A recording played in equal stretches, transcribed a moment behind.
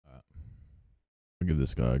Look at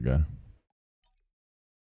this guy go.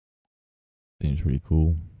 Seems pretty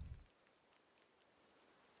cool.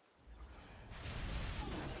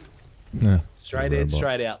 Yeah. Straight in,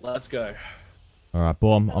 straight out. Let's go. All right,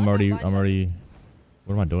 boy. I'm already. What am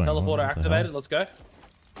I doing? Teleporter activated. Let's go.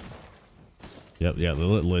 Yep. Yeah.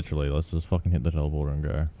 Literally. Let's just fucking hit the teleporter and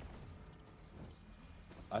go.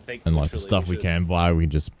 I think. And like the stuff we can buy, we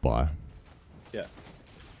just buy. Yeah.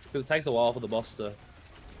 Because it takes a while for the boss to.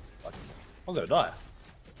 Like, I'm gonna die.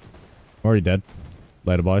 Already dead.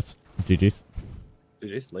 Later, boys. GG's.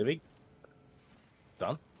 GG's. Leaving.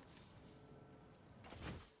 Done.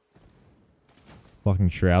 Fucking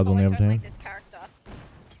shrouds on the other team. This character. What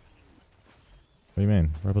do you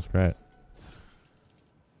mean? Rebel's great.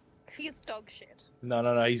 He's dog shit.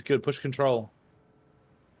 No. He's good. Push control.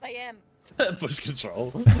 I am. Push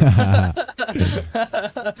control.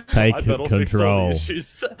 Take control.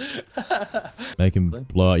 Make him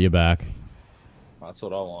blow out your back. That's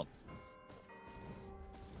what I want.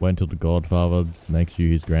 Wait until the Godfather makes you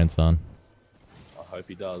his grandson. I hope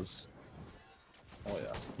he does. Oh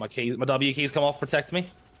yeah. My W keys come off. Protect me.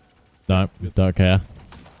 No, don't care.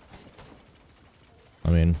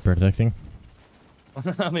 I mean, protecting.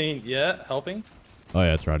 I mean, yeah, helping. Oh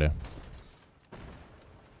yeah, it's right here.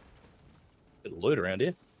 Bit of loot around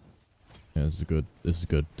here. Yeah, this is good. This is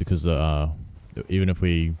good because even if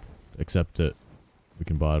we accept it, we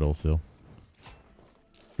can buy it all still.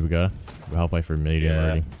 Here we go. We're halfway through medium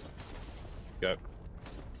already. Go.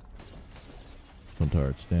 Some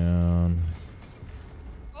turrets down.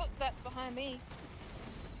 Oh, that's behind me.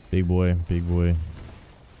 Big boy, big boy.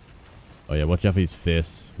 Oh yeah, watch out for his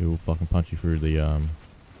fists. He will fucking punch you through the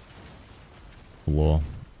floor.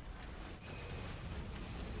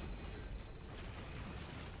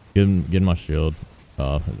 Get him my shield.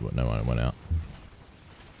 Oh, no, it went out.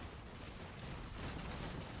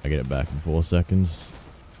 I get it back in 4 seconds.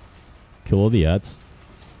 Kill all the ads.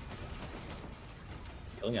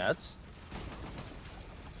 Killing ads.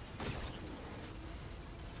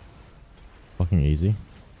 Fucking easy.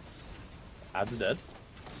 Ads are dead.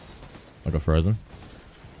 I got frozen.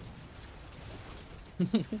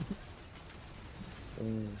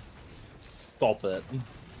 Stop it.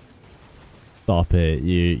 Stop it.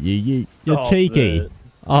 You're Stop cheeky. it.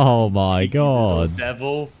 Oh my Cheeky god.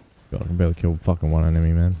 Devil. God, I can barely kill fucking one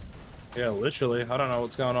enemy, man. Yeah, literally. I don't know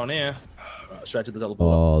what's going on here. Right, straight to the teleporter.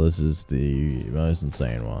 Oh, this is the most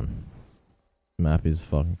insane one. Map is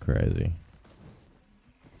fucking crazy.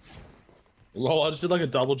 Lol, I just did like a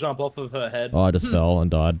double jump off of her head. Oh, I just fell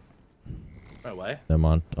and died. No way. Never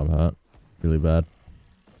mind, I'm hurt. Really bad.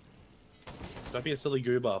 Don't be a silly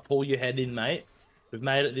goober. Pull your head in, mate. We've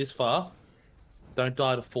made it this far. Don't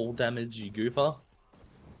die to full damage, you goofer.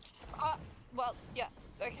 Well, yeah,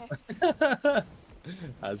 okay.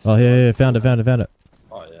 Oh yeah, found it.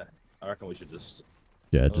 Oh yeah, I reckon we should just.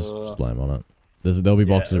 Yeah, just slam on it. There'll be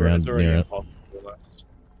boxes around near it. Oh,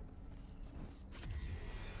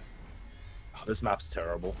 this map's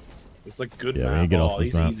terrible. It's like good map. When you get off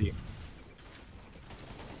this map. Easy.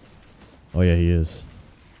 Oh yeah, he is.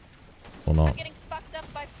 Or not. I'm getting fucked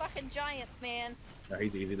up by fucking giants, man. No,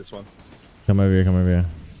 he's easy. This one. Come over here.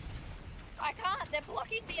 I can't. They're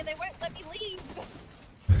blocking me and they won't let me leave.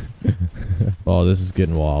 Oh, this is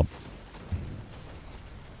getting wild.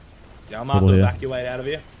 Yeah, I'm about to evacuate out of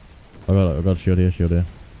here. I got shield here.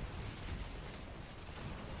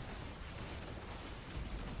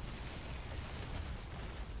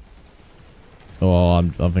 Oh, I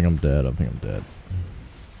think I'm dead.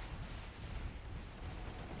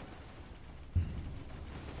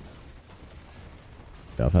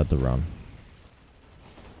 Yeah, I've had to run.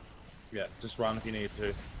 Yeah, just run if you need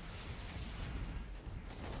to.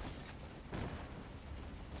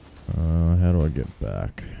 How do I get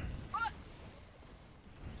back?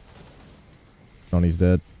 Johnny's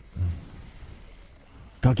dead.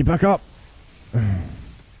 Can't get back up. Okay,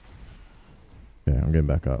 I'm getting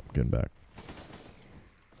back up. Coming back.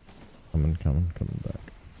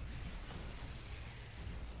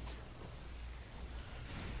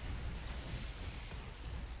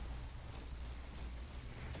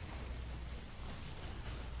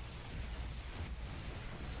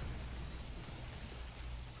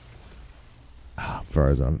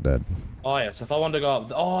 Frozen, I'm dead. Oh yeah, so if I want to go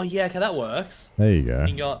up, oh yeah, okay, that works. There you go. You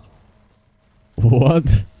can go up.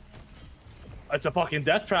 What? It's a fucking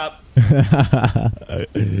death trap.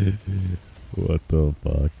 What the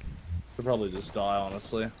fuck? Could probably just die,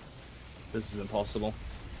 honestly. This is impossible.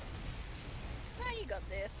 No, you got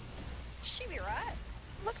this. She be right.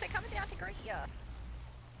 Look, they're coming down to greet ya.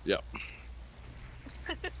 Yep.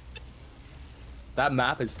 That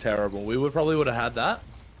map is terrible. We probably would have had that.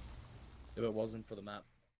 if it wasn't for the map.